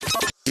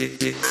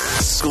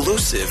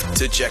Exclusive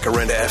to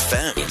Jacaranda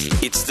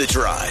FM. It's The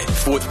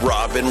Drive with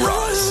Rob and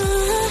Roz.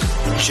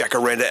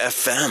 Jacaranda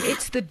FM.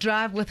 It's The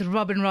Drive with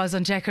Rob and Roz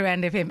on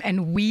Jacaranda FM,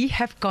 and we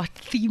have got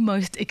the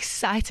most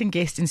exciting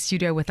guest in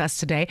studio with us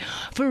today.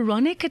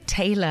 Veronica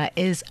Taylor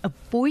is a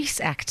voice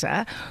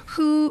actor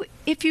who,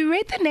 if you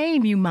read the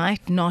name, you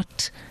might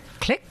not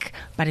click,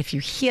 but if you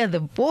hear the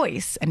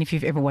voice, and if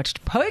you've ever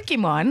watched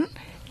Pokémon,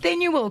 then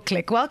you will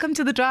click. Welcome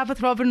to The Drive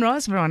with Rob and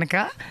Roz,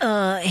 Veronica.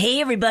 Hey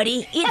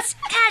everybody, it's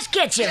Ash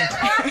Ketchum.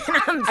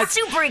 And I'm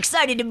super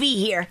excited to be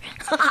here.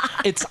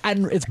 It's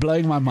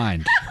blowing my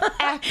mind.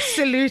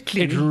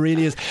 Absolutely. It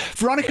really is.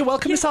 Veronica,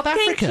 welcome to South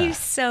Africa. Thank you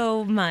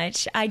so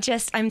much.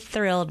 I'm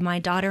thrilled. My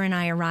daughter and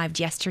I arrived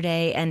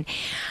yesterday, and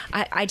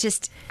I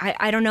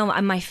don't know,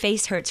 my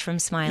face hurts from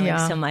smiling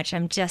so much.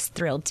 I'm just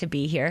thrilled to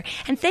be here.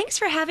 And thanks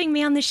for having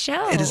me on the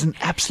show. It is an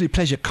absolute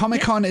pleasure.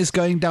 Comic-Con is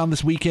going down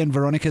this weekend.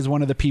 Veronica is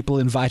one of the people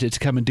invited to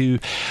come and do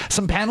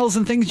some panels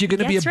and things. You're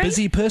going to be a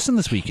busy person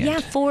this weekend.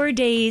 Yeah, 4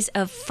 days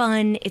of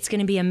fun. It's going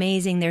to be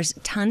amazing. There's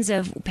tons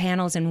of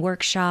panels and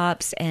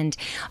workshops and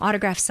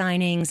autograph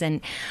signings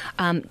and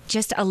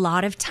just a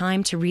lot of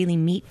time to really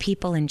meet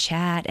people and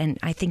chat. And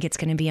I think it's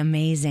going to be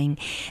amazing.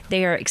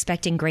 They are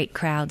expecting great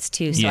crowds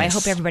too. So I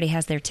hope everybody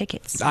has their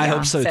tickets. I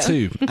hope so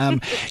too.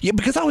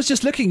 Because I was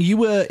just looking, you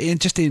were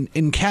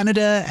in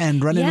Canada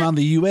and running around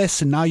the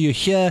US, and now you're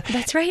here.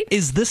 That's right.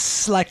 Is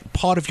this like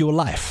part of your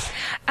life?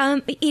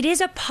 It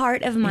is a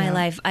part of my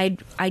life.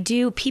 I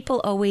do. People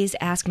always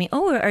ask me,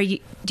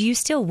 do you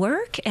still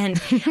work?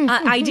 And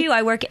I do.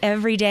 I work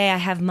every day. I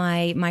have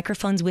my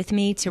microphones with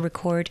me to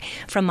record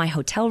from my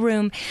hotel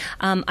room.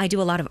 I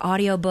do a lot of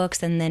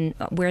audiobooks, and then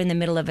we're in the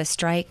middle of a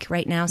strike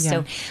right now.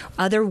 So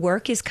other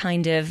work is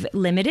kind of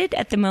limited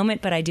at the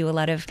moment, but I do a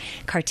lot of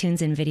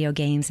cartoons and video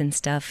games and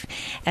stuff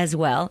as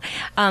well.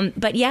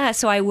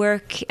 So I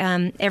work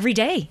every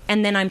day,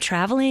 and then I'm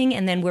traveling,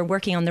 and then we're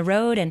working on the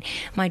road, and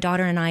my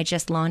daughter and I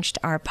just launched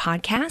our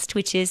podcast,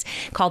 which is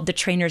called The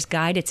Trainer's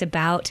Guide. It's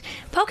about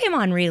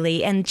Pokemon,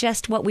 really, and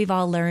just what we've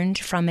all learned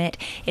from it.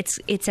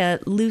 It's a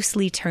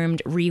loosely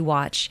termed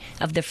rewatch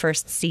of the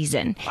first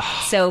season.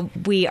 So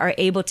we are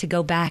able to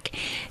go back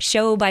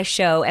show by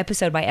show,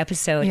 episode by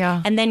episode,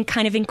 and then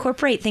kind of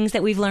incorporate things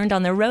that we've learned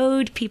on the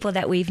road, people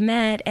that we've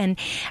met. And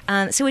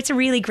so it's a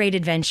really great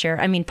adventure.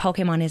 I mean,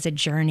 Pokemon is a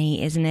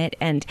journey, isn't it?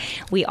 And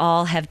we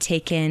all have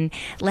taken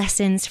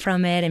lessons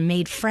from it and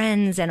made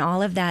friends and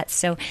all of that.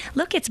 So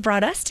look, it's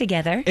brought us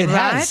together. It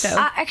has.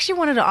 I actually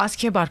wanted to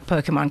ask you about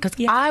Pokemon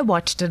because I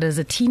watched it as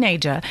a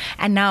teenager,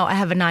 and now I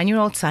have a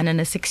 9-year-old son and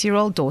a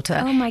 6-year-old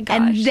daughter. Oh my gosh.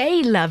 And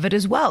they love it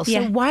as well.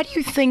 So why do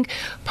you think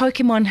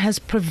Pokemon has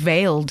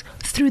prevailed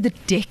through the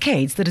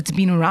decades that it's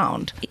been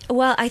around?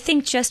 Well, I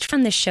think just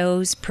from the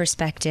show's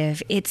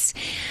perspective, it's...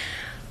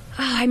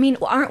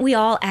 aren't we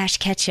all Ash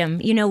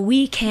Ketchum? You know,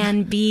 we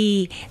can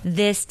be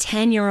this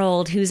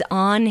 10-year-old who's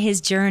on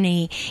his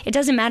journey. It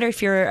doesn't matter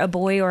if you're a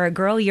boy or a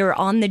girl, you're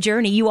on the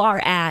journey. You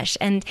are Ash.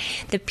 And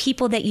the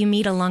people that you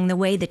meet along the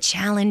way, the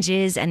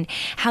challenges and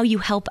how you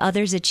help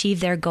others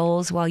achieve their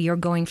goals while you're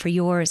going for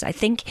yours, I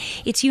think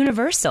it's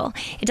universal.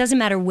 It doesn't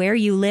matter where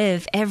you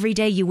live. Every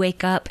day you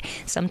wake up,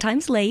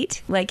 sometimes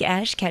late, like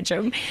Ash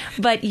Ketchum,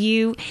 but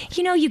you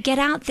get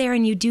out there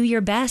and you do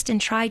your best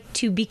and try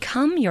to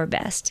become your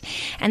best.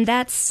 And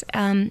that's,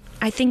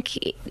 I think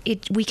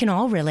we can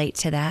all relate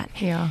to that.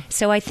 Yeah.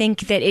 So I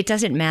think that it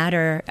doesn't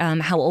matter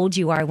how old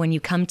you are when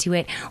you come to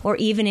it, or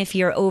even if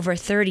you're over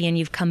 30 and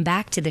you've come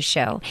back to the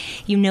show,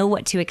 you know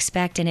what to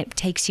expect, and it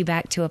takes you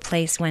back to a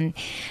place when,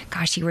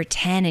 gosh, you were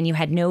 10 and you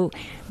had no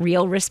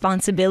real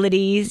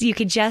responsibilities. You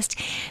could just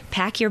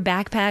pack your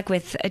backpack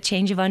with a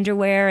change of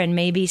underwear and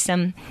maybe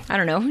some,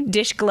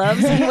 dish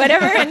gloves and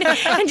whatever,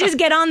 and just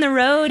get on the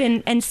road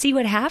and see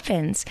what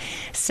happens.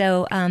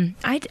 So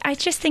I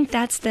just think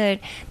that's the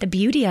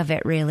beauty of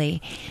it,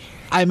 really.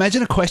 I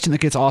imagine a question that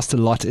gets asked a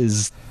lot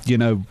is,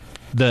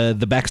 the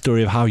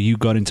backstory of how you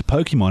got into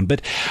Pokemon,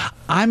 but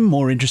I'm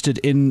more interested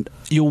in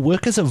your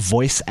work as a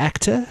voice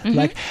actor. Mm-hmm.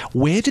 Like,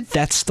 where did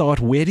that start?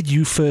 Where did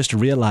you first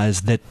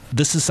realize that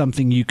this is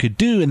something you could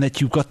do and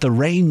that you've got the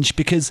range?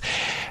 Because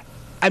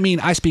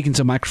I speak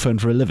into a microphone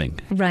for a living.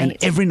 Right.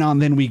 And every now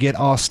and then we get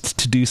asked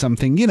to do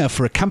something,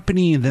 for a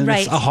company, and then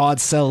it's a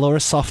hard sell or a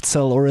soft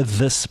sell or a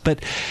this.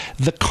 But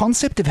the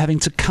concept of having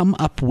to come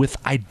up with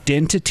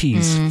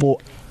identities for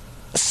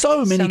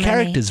so many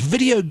characters,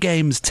 video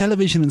games,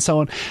 television, and so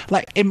on,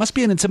 it must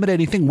be an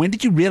intimidating thing. When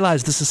did you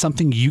realize this is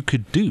something you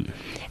could do?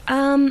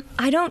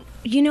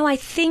 I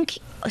think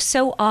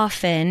so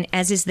often,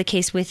 as is the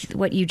case with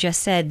what you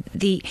just said,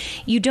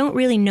 you don't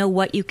really know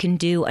what you can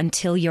do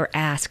until you're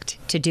asked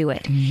to do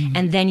it. Mm-hmm.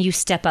 And then you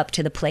step up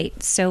to the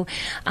plate. So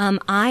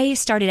I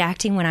started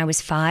acting when I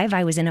was 5.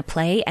 I was in a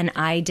play, and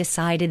I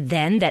decided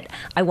then that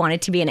I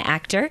wanted to be an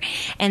actor.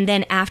 And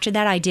then after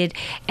that, I did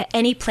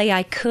any play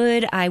I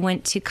could. I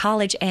went to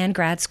college and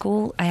grad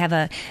school. I have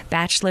a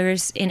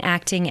bachelor's in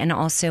acting and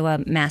also a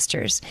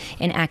master's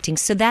in acting.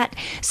 So that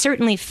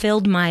certainly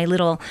filled my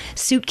little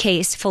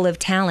suitcase full of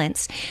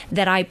talents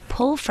that I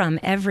pull from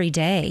every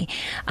day.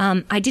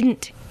 I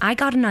didn't I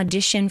got an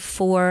audition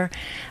for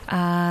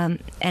an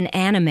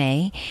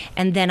anime,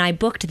 and then I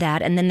booked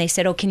that, and then they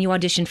said, oh, can you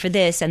audition for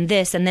this, and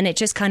then it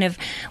just kind of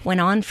went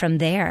on from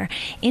there.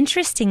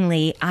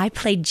 Interestingly, I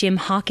played Jim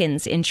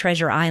Hawkins in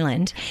Treasure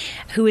Island,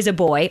 who is a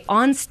boy,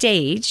 on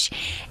stage,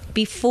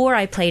 before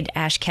I played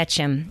Ash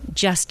Ketchum,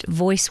 just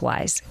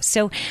voice-wise.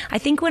 So I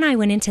think when I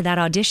went into that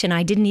audition,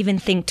 I didn't even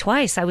think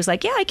twice. I was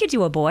like, yeah, I could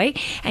do a boy.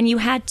 And you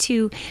had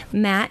to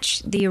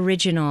match the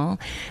original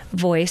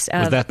voice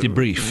of... Was that the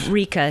brief?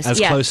 Rika's. As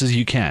close as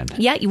you can.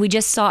 Yeah, we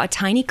just saw a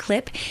tiny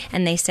clip,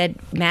 and they said,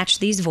 match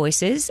these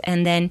voices.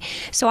 And then,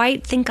 so I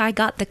think I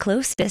got the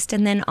closest,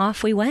 and then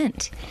off we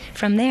went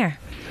from there.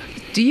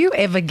 Do you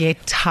ever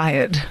get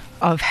tired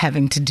of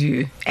having to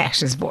do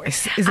Ash's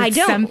voice? Is it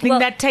something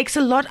that takes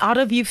a lot out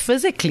of you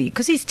physically?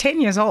 Because he's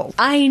 10 years old.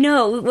 I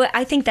know. Well,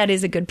 I think that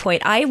is a good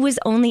point. I was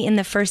only in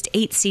the first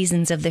 8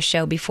 seasons of the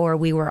show before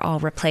we were all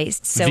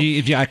replaced. So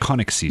the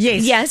iconic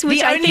season. Yes, which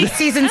the only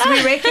seasons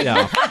we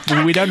recognize.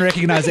 Yeah. We don't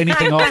recognize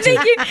anything after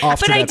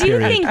but I do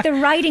period. think the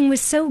writing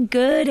was so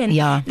good,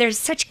 and there's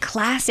such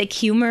classic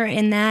humor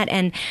in that,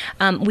 and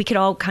we could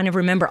all kind of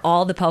remember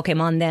all the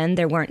Pokemon then.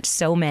 There weren't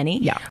so many.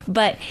 Yeah.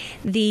 But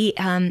the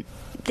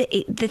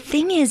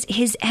thing is,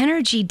 his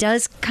energy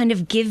does kind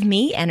of give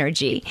me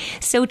energy.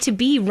 So to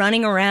be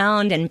running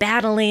around and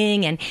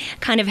battling and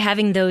kind of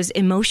having those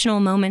emotional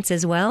moments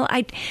as well,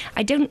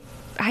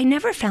 I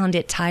never found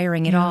it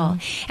tiring at all.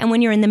 And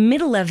when you're in the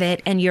middle of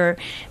it and you're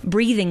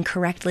breathing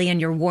correctly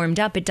and you're warmed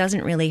up, it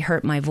doesn't really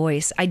hurt my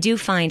voice. I do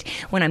find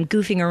when I'm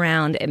goofing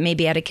around,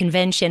 maybe at a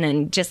convention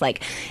and just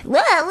like,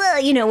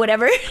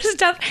 whatever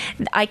stuff,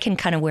 I can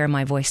kind of wear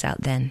my voice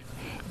out then.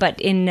 But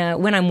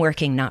when I'm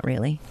working, not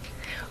really.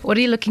 What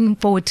are you looking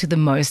forward to the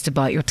most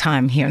about your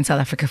time here in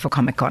South Africa for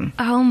Comic-Con?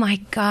 Oh my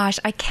gosh,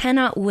 I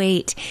cannot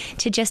wait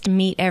to just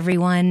meet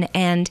everyone.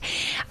 And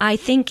I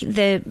think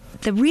the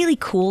really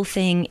cool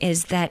thing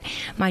is that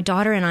my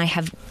daughter and I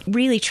have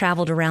really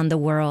traveled around the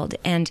world,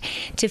 and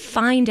to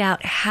find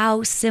out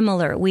how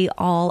similar we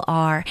all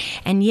are,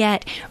 and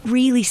yet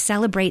really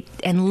celebrate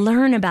and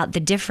learn about the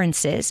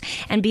differences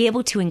and be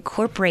able to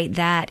incorporate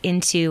that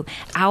into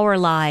our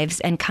lives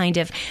and kind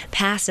of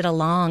pass it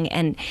along,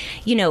 and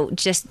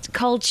just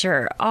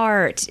culture,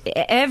 art,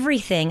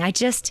 everything.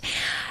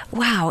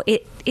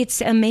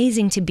 It's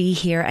amazing to be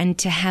here and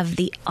to have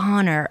the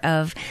honor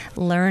of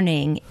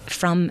learning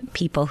from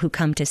people who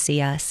come to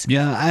see us.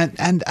 Yeah,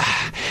 and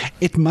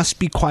it must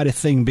be quite a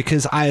thing,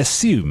 because I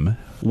assume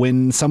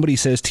when somebody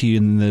says to you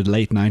in the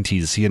late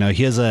 90s,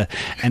 here's an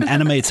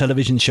anime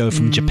television show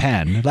from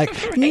Japan,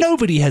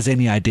 nobody has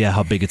any idea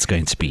how big it's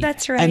going to be.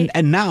 That's right.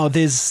 And now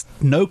there's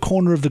no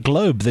corner of the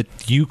globe that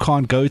you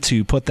can't go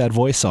to, put that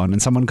voice on,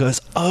 and someone goes,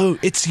 oh,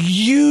 it's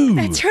you.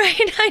 That's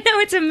right. I know,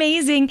 it's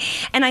amazing.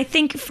 And I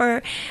think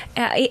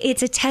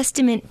it's a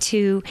testament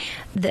to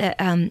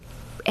the...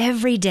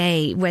 every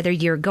day, whether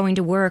you're going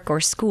to work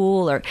or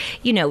school or,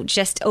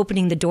 just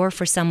opening the door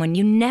for someone,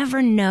 you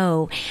never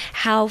know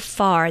how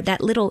far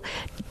that little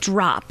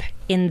drop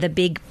in the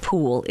big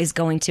pool is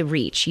going to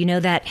reach.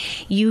 That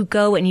you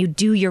go and you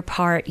do your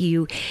part,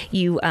 you're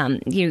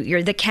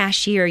the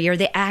cashier, you're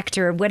the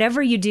actor,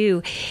 whatever you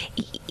do,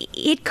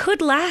 it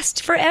could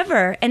last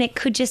forever, and it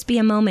could just be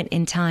a moment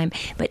in time.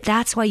 But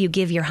that's why you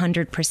give your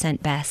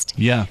 100% best.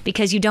 Yeah.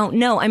 Because you don't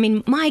know. I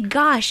mean, my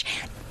gosh,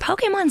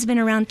 Pokemon's been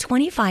around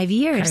 25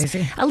 years.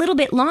 Crazy. A little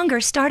bit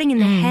longer, starting in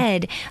the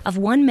head of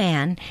one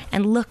man,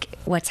 and look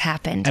what's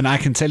happened. And I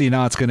can tell you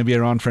now it's going to be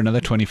around for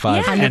another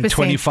 25 and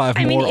 25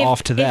 more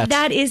after that. If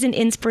that isn't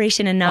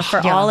inspiration enough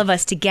for all of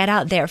us to get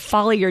out there,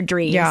 follow your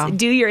dreams,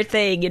 do your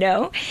thing,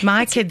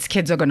 My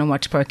kids are going to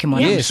watch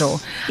Pokemon, I'm sure.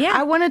 Yeah.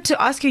 I wanted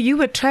to ask you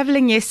were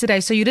traveling yesterday,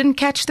 so you didn't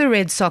catch the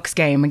Red Sox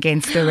game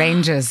against the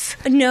Rangers.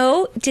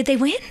 No. Did they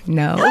win?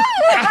 No.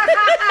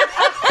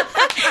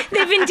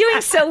 They've been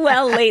doing so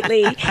well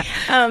lately.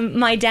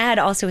 My dad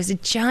also is a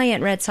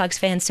giant Red Sox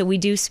fan, so we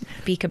do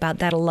speak about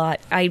that a lot.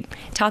 I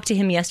talked to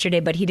him yesterday,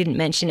 but he didn't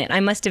mention it. I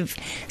must have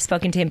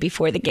spoken to him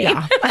before the game.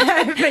 Yeah,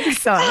 I think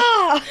so.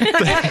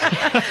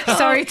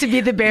 Sorry to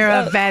be the bearer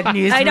of bad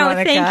news, I know,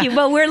 Veronica. thank you.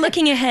 Well, we're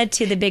looking ahead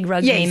to the big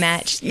rugby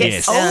match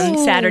this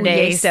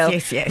Saturday,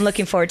 yes. I'm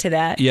looking forward to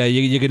that. Yeah,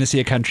 you're going to see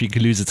a country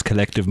lose its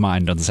collective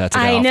mind on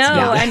Saturday. I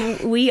know,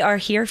 and we are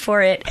here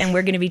for it, and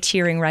we're going to be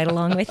cheering right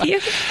along with you.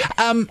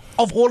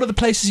 Of all of the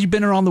places you've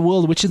been around the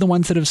world, which are the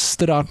ones that have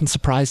stood out and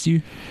surprised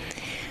you?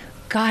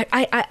 God,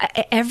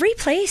 I every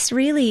place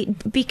really,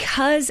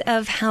 because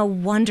of how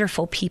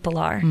wonderful people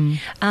are.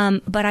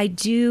 But I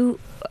do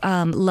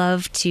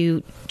love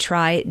to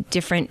try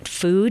different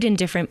food in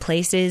different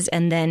places,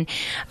 and then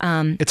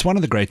it's one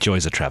of the great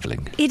joys of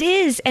traveling. It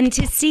is, and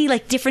to see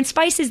different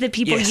spices that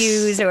people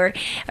use or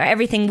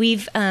everything.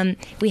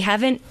 We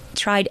haven't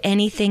tried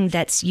anything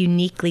that's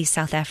uniquely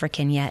South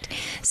African yet,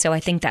 so I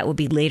think that will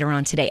be later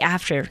on today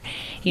after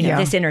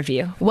this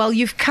interview. Well,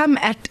 you've come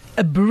at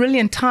a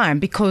brilliant time,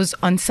 because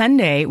on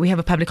Sunday we have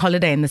a public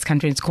holiday in this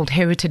country. It's called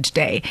Heritage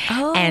Day,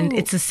 and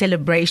it's a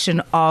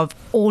celebration of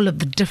all of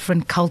the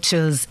different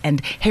cultures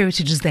and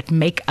heritages that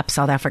make up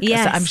South Africa. Africa.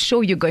 Yes. So I'm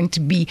sure you're going to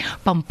be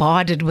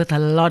bombarded with a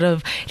lot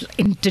of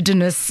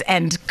indigenous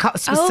and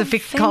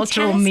specific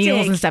cultural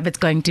meals and stuff. It's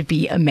going to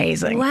be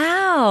amazing.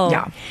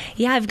 Wow.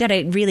 Yeah, I've got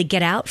to really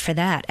get out for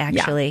that,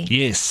 actually.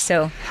 Yes.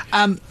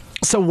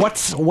 So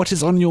what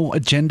is on your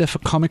agenda for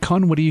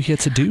Comic-Con? What are you here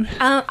to do?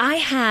 I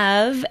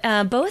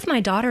have both my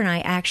daughter and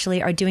I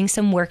actually are doing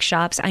some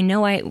workshops. I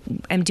know I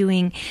am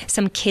doing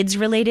some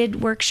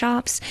kids-related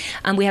workshops.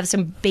 We have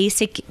some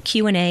basic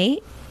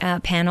Q&A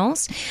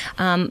panels,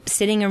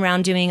 sitting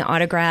around doing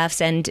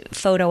autographs and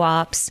photo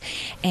ops,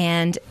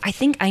 and I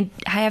think I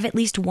have at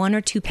least 1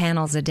 or 2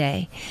 panels a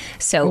day.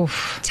 So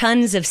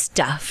tons of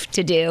stuff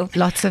to do.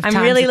 Lots of I'm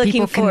time really that looking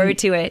people forward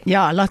to it.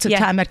 Yeah, lots of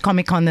time at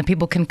Comic-Con that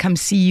people can come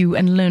see you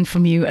and learn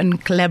from you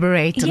and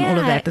collaborate and all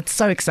of that. That's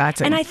so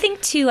exciting. And I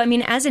think too, I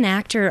mean, as an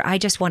actor, I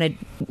just want to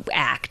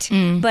act.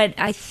 But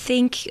I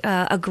think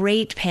a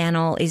great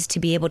panel is to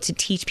be able to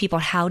teach people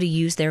how to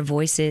use their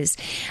voices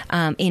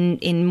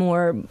in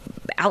more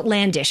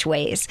outlandish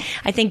ways.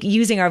 I think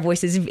using our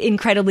voice is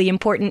incredibly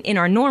important in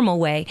our normal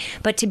way,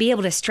 but to be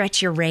able to stretch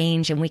your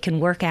range, and we can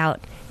work out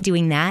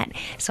doing that.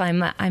 So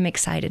I'm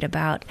excited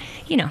about,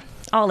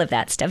 all of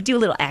that stuff. Do a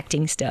little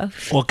acting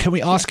stuff. Well, can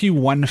we ask you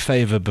one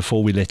favor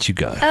before we let you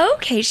go?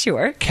 Okay,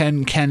 sure.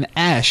 Can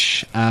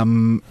Ash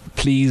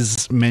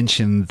please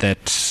mention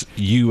that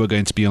you are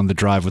going to be on the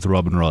drive with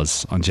Rob and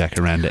Roz on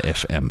Jacaranda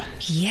FM?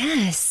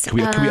 Yes. Can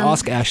we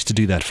ask Ash to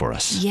do that for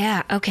us?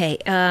 Yeah, okay.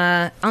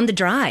 On the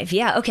drive,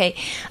 yeah, okay.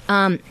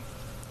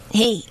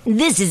 Hey,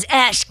 this is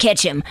Ash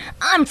Ketchum.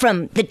 I'm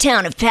from the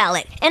town of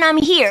Pallet, and I'm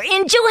here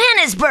in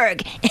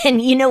Johannesburg.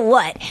 And you know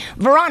what?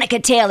 Veronica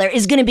Taylor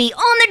is going to be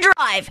on the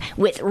drive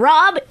with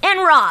Rob and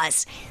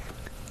Roz.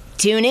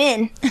 Tune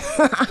in. There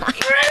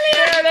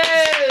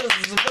it is!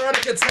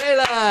 Veronica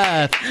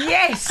Taylor!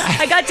 Yes!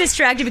 I got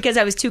distracted because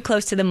I was too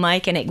close to the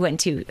mic and it went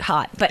too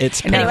hot. But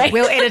It's anyway.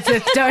 We'll edit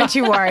it. Don't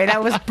you worry.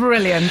 That was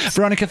brilliant.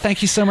 Veronica,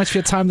 thank you so much for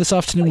your time this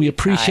afternoon. We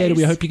appreciate it.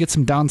 We hope you get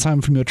some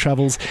downtime from your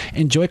travels.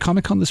 Enjoy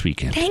Comic-Con this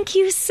weekend. Thank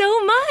you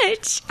so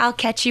much. I'll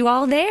catch you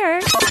all there.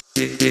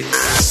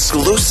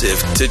 Exclusive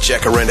to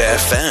Jacaranda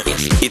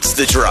FM. It's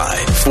The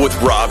Drive with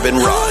Rob and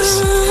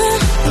Roz.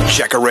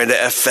 Jacaranda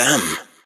FM.